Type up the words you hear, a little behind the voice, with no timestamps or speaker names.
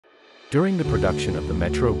During the production of the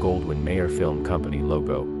Metro-Goldwyn-Mayer Film Company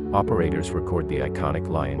logo, operators record the iconic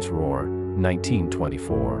lion's roar,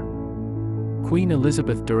 1924. Queen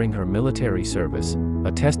Elizabeth during her military service,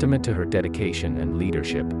 a testament to her dedication and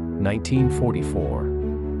leadership,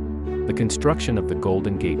 1944. The construction of the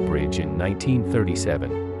Golden Gate Bridge in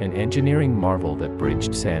 1937, an engineering marvel that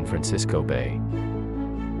bridged San Francisco Bay.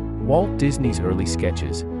 Walt Disney's early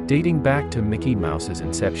sketches, dating back to Mickey Mouse's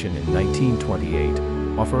inception in 1928,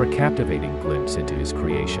 offer a captivating glimpse into his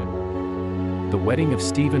creation. The wedding of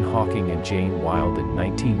Stephen Hawking and Jane Wilde in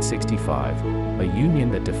 1965, a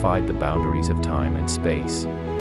union that defied the boundaries of time and space.